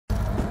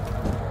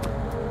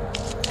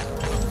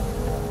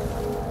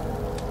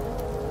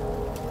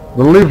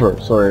The lever.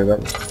 Sorry.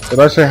 Did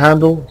I say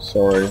handle?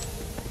 Sorry.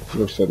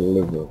 You said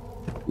lever.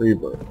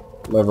 Lever.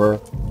 Lever.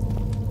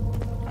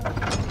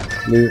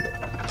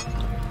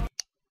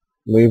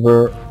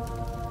 Lever.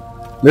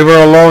 Leave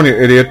her alone, you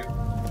idiot.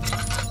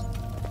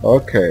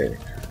 Okay.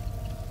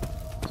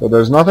 So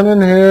there's nothing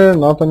in here,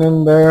 nothing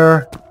in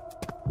there.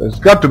 There's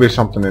got to be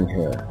something in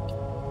here.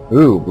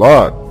 Ooh,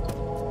 blood.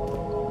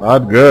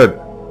 Not good.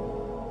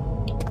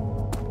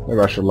 Maybe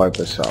I should light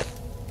this up.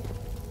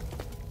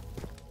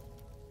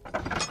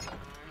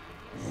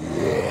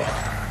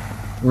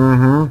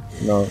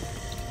 No.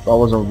 That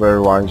wasn't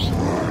very wise.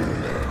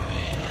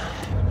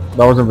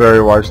 That wasn't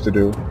very wise to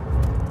do.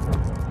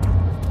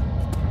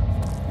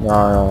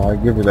 No, I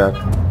give you that.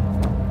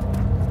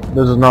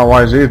 This is not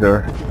wise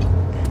either.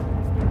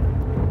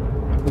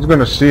 It's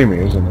gonna see me,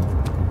 isn't it?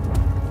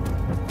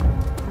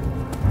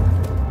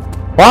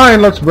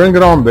 Fine, let's bring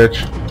it on,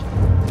 bitch.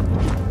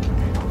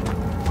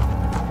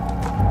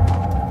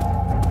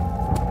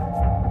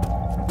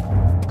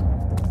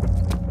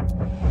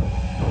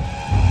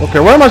 Okay,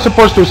 where am I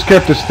supposed to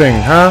escape this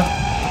thing, huh?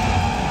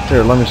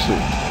 Here, let me see.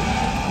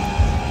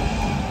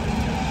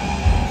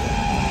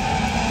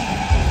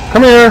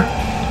 Come here!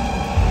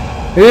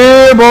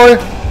 Here, boy!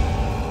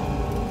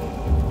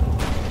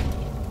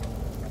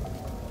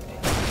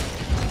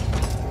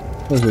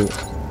 What is it?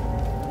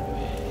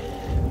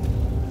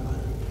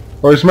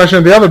 Oh, he's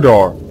smashing the other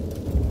door.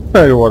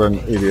 Hey, what an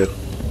idiot.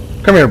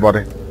 Come here,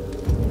 buddy.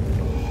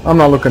 I'm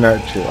not looking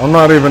at you. I'm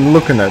not even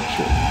looking at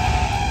you.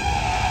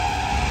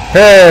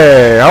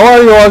 Hey, how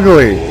are you,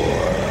 ugly?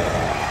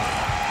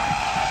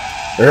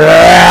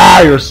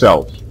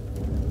 Yourself.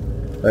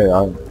 Hey,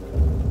 I'm...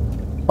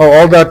 Oh,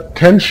 all that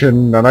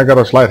tension, and I got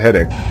a slight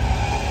headache.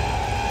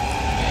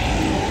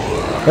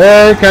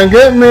 Hey, can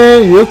get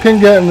me. You can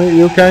get me.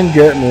 You can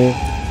get me.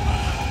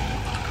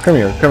 Come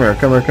here. Come here.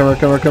 Come here. Come here.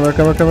 Come here. Come here.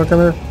 Come here. Come here. Come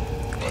here.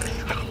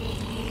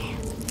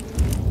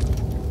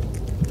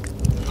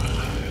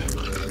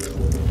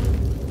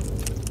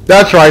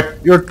 That's right.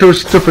 You're too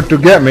stupid to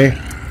get me.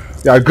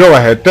 Yeah, go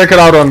ahead. Take it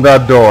out on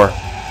that door.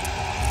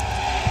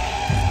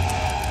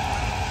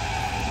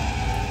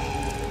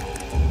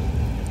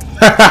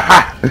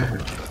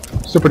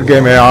 Stupid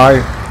game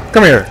AI.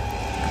 Come here.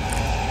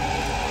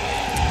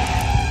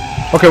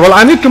 Okay, well,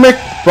 I need to make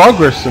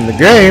progress in the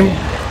game.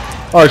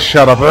 Oh,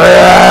 shut up.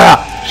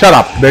 Shut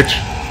up, bitch.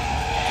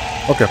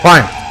 Okay,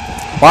 fine.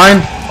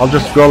 Fine. I'll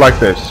just go like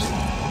this.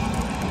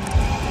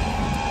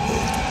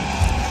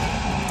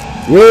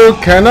 You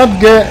cannot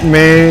get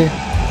me.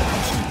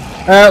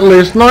 At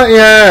least not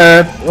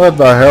yet. What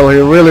the hell? He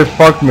really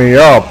fucked me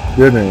up,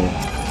 didn't he?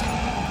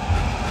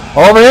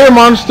 Over here,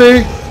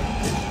 Monsty.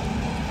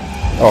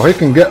 Oh, he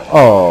can get...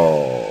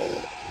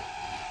 Oh.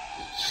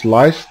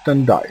 Sliced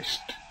and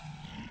diced.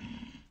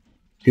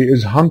 He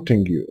is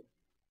hunting you.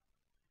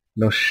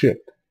 No shit.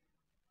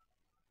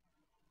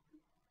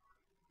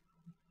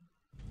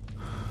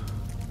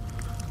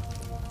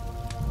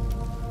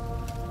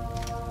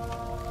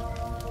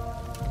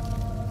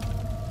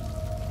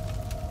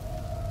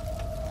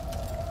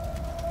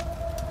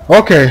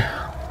 Okay.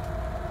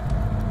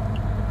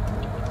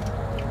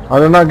 I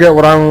did not get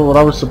what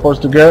I was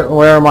supposed to get.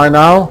 Where am I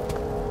now?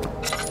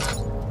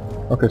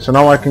 Okay, so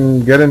now I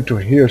can get into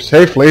here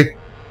safely.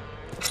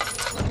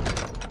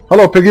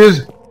 Hello,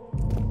 piggies.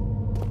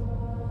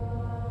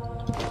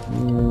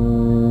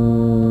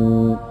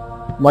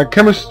 My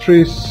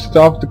chemistry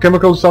stuff, the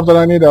chemical stuff that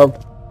I need,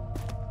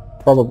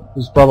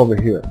 is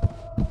probably here.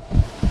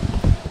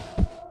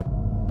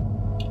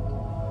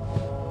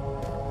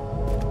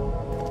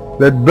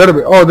 That better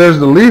be. Oh, there's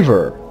the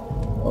lever.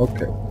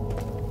 Okay.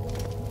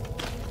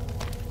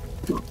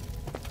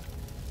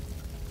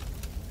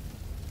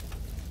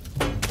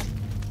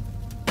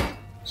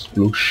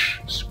 Sploosh,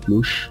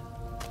 sploosh.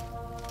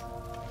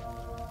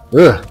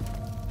 Ugh.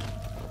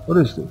 What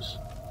is this?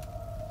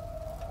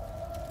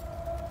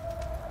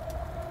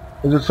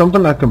 Is it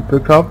something I can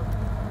pick up?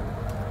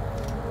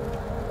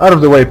 Out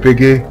of the way,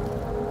 piggy.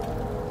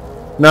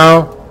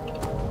 No.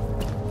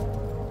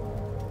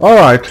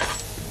 Alright.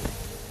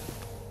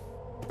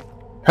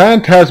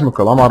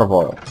 Phantasmical. I'm out of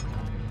oil.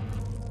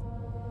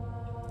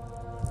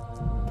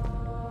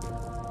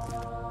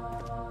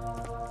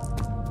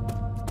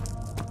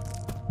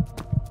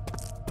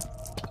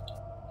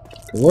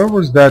 Where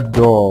was that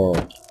door?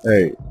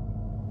 Hey.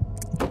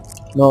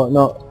 No,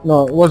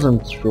 it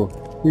wasn't through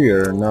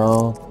here,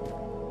 no.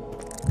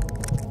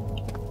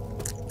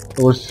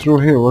 It was through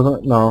here,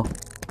 wasn't it? No.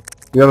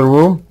 The other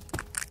room?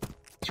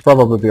 It's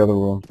probably the other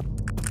room.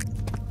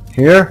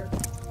 Here?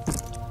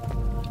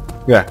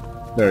 Yeah,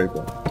 there you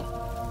go.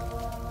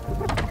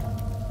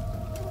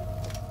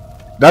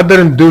 That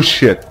didn't do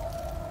shit.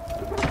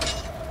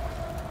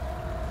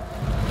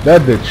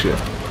 That did shit.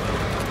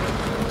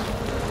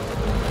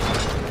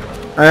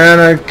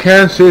 And I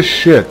can't see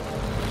shit.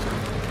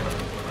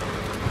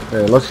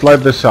 Okay, let's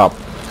light this up.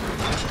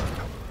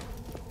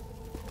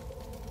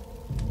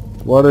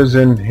 What is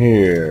in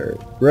here?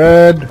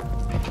 Bread.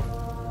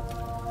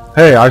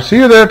 Hey, I see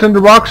you there,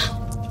 Tinderbox.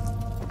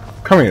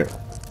 Come here.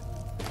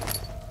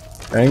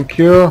 Thank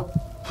you.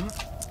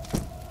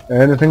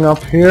 Anything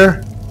up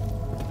here?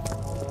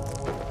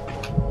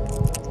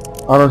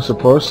 I don't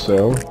suppose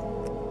so.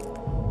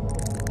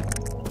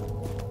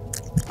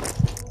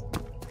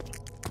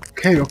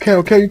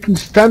 Okay, you can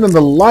stand in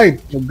the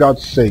light, for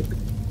God's sake.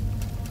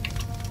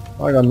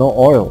 I got no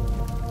oil.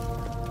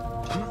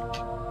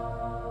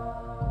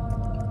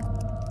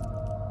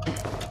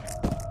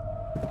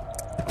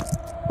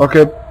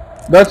 Okay,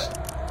 that's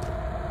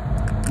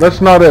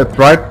not it,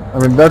 right? I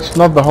mean, that's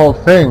not the whole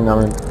thing.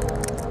 I mean,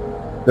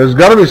 there's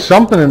gotta be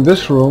something in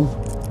this room.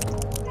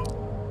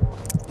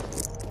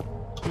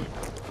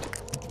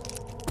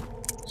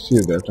 See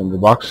that in the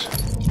box.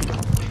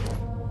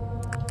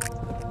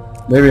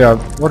 Maybe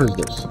what is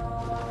this?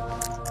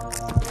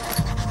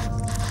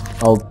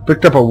 I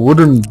picked up a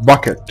wooden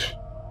bucket.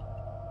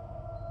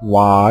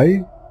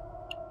 Why?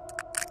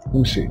 Let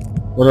me see.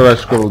 What did I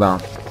scribble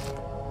down?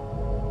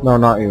 No,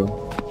 not you.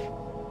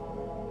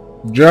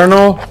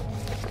 Journal.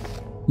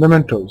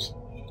 Mementos.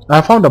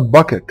 I found a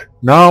bucket.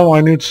 Now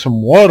I need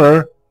some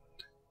water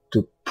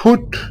to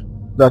put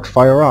that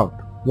fire out.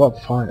 What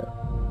fire?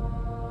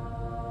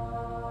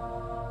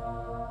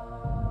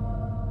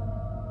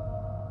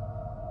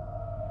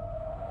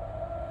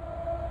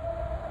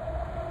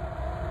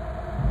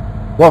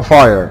 What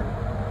fire?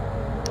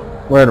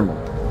 Wait a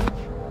minute.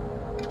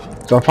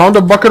 So I found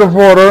a bucket of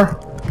water.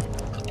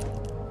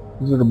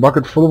 Is it a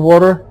bucket full of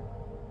water?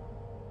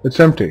 It's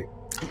empty.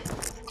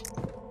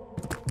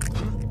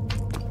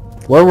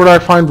 Where would I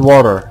find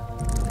water?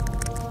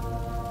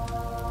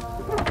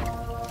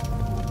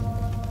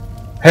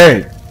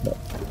 Hey!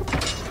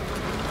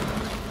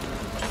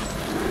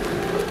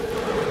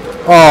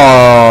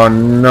 Oh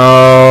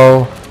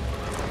no!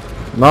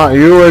 Not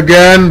you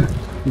again,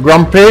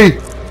 Grumpy!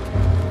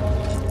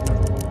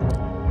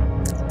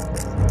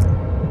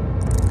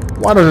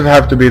 Why does it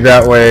have to be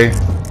that way?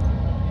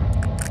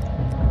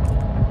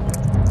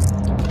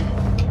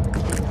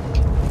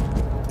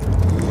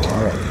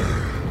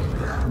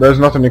 Alright. There's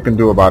nothing you can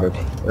do about it,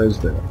 is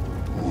there?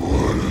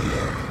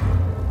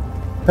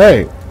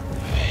 Hey!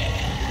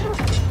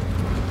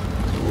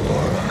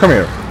 Come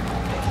here.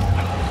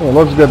 Oh,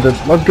 let's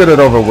get it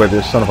over with,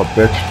 you son of a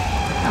bitch.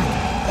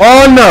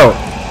 Oh no!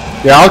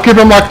 Yeah, I'll keep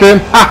him locked in.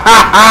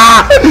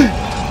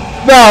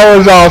 That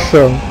was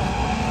awesome.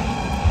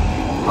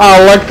 I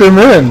locked him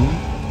in.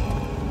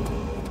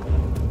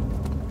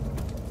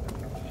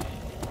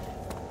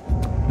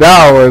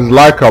 That was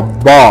like a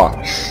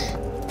boss.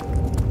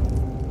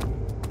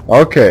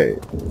 Okay.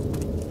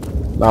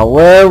 Now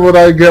where would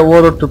I get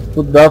water to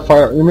put that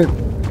fire? Do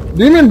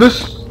you mean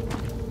this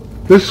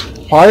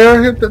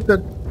fire here?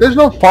 There's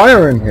no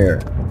fire in here.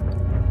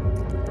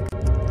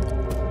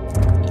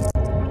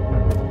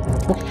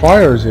 What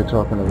fire is he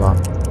talking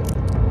about?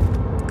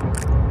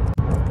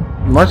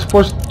 Am I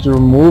supposed to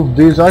move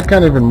these? I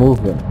can't even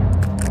move them.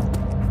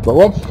 But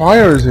what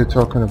fire is he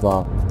talking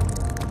about?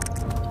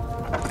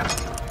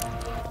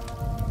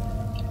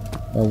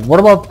 What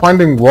about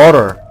finding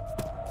water?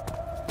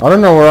 I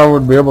don't know where I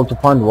would be able to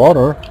find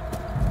water.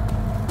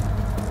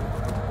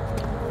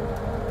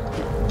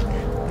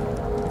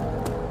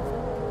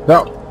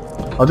 Now,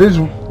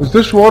 is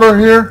this water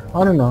here?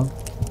 I don't know.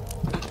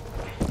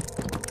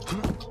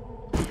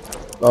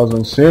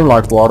 Doesn't seem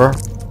like water.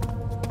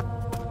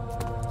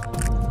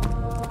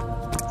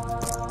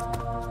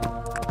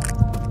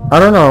 I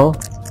don't know.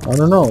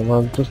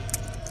 Well, just...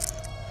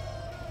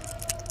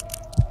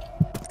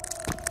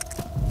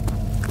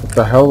 What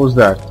the hell was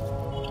that?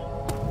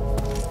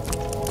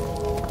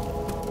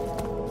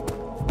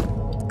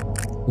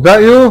 Is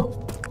that you?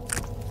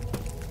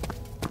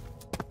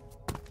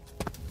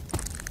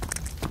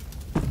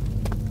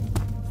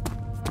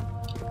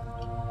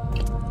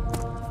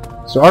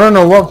 So I don't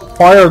know what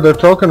fire they're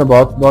talking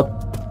about, but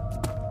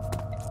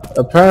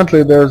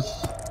apparently there's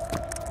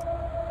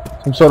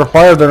some sort of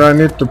fire that I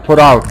need to put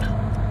out.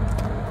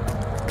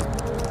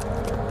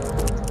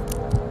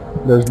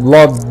 There's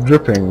blood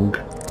dripping.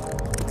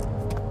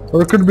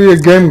 Or it could be a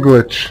game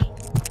glitch.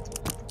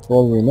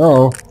 Well, we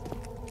know.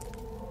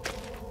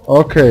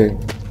 Okay.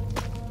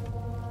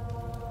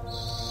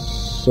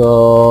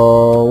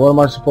 So, where am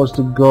I supposed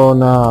to go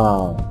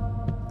now?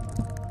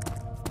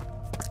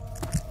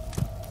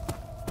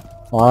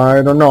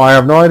 I don't know. I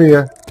have no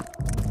idea.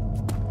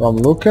 I'm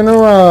looking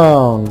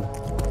around.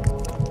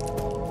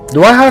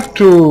 Do I have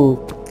to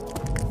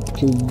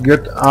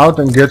get out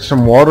and get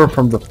some water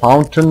from the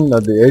fountain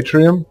at the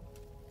atrium?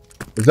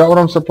 Is that what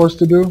I'm supposed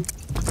to do?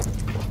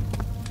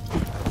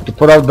 To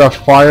put out that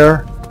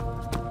fire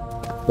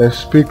they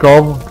speak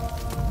of?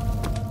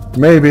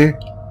 Maybe.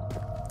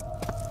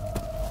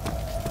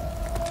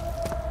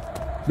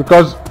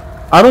 Because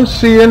I don't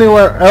see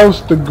anywhere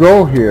else to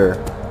go here.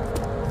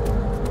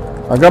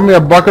 I got me a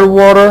bucket of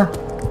water.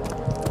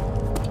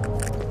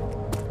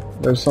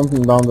 There's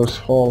something down this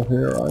hall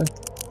here, right?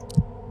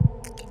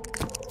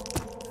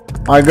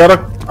 I got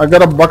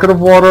a bucket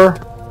of water.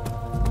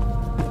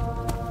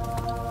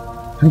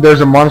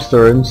 There's a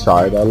monster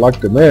inside. I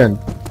locked him in.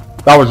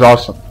 That was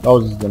awesome. That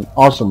was an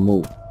awesome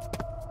move.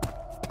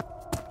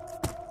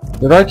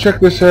 Did I check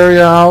this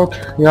area out?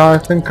 Yeah, I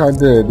think I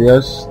did.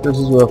 Yes, this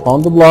is where I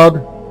found the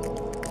blood.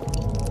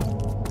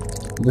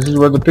 This is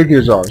where the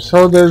piggies are.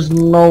 So there's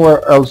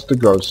nowhere else to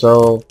go.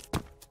 So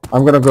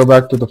I'm gonna go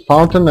back to the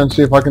fountain and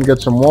see if I can get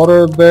some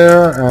water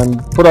there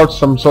and put out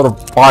some sort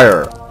of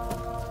fire.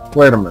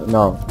 Wait a minute.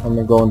 No,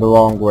 I'm going the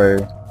wrong way.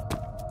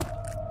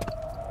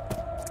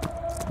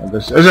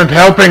 This isn't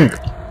helping!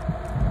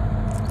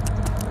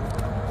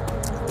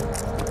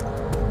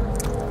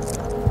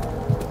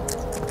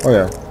 Oh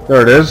yeah,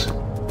 there it is.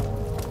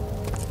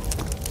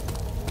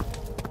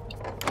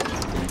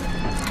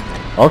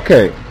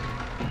 Okay.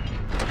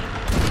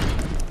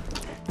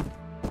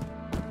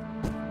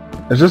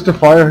 Is this the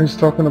fire he's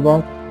talking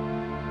about?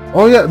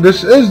 Oh yeah,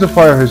 this is the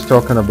fire he's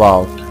talking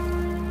about.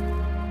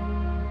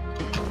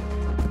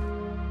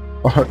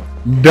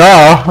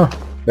 Duh!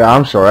 Yeah,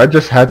 I'm sorry, I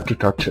just had to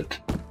touch it.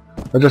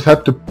 I just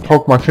had to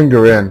poke my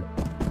finger in.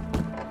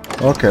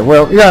 Okay,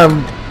 well, yeah,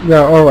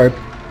 alright.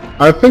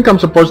 I think I'm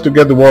supposed to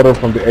get the water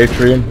from the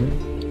atrium.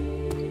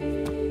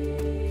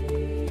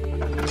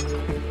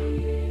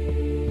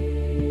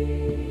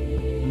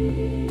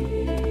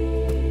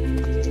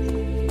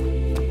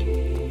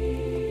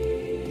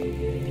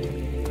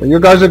 You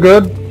guys are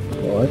good?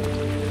 Alright.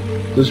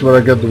 This is where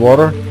I get the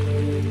water.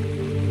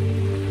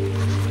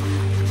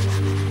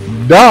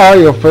 Duh,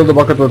 you fill the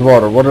bucket with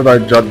water. What did I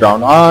jot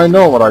down? I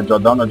know what I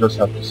jot down, I just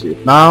have to see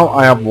it. Now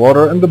I have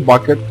water in the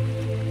bucket.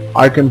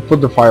 I can put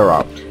the fire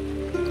out.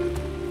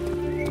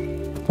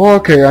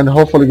 Okay, and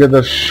hopefully get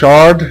the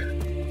shard.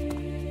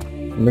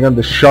 And get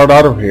the shard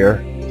out of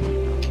here.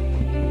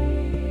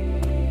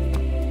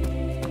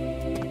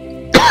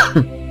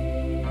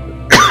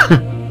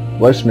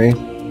 Bless me.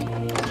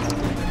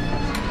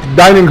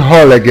 Dining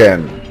hall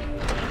again.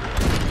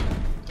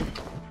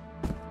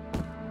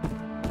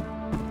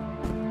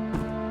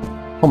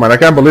 Oh man, I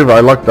can't believe I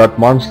locked that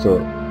monster.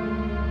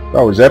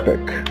 That was epic.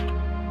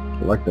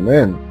 I locked him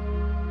in.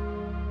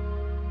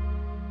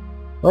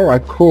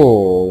 Alright,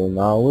 cool.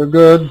 Now we're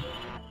good.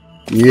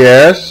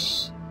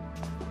 Yes.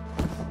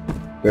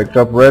 Picked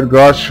up red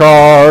grass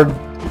shard.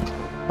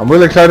 I'm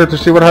really excited to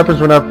see what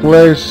happens when I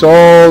place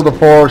all the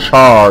 4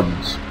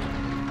 shards.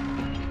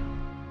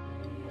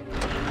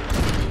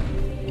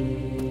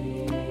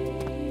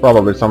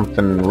 Probably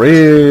something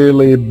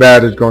really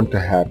bad is going to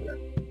happen.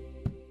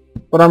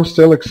 But I'm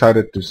still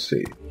excited to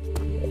see.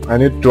 I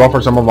need to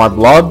offer some of my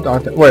blood.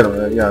 Wait a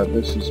minute, yeah,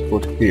 this is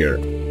put here.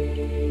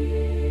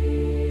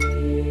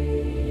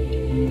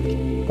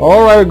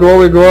 Alright,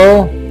 glowy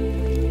glow.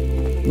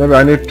 Maybe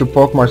I need to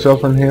poke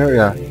myself in here.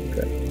 Yeah,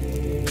 okay.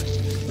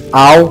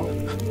 Ow!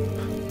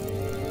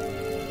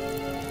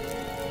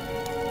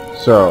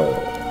 So,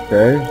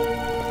 okay.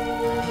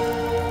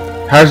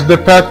 Has the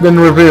path been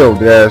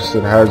revealed? Yes,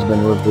 it has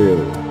been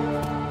revealed.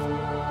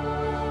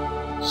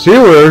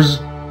 Sewers?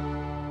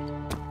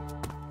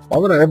 Why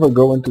would I ever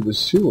go into the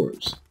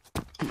sewers?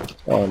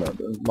 Oh no,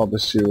 not the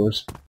sewers.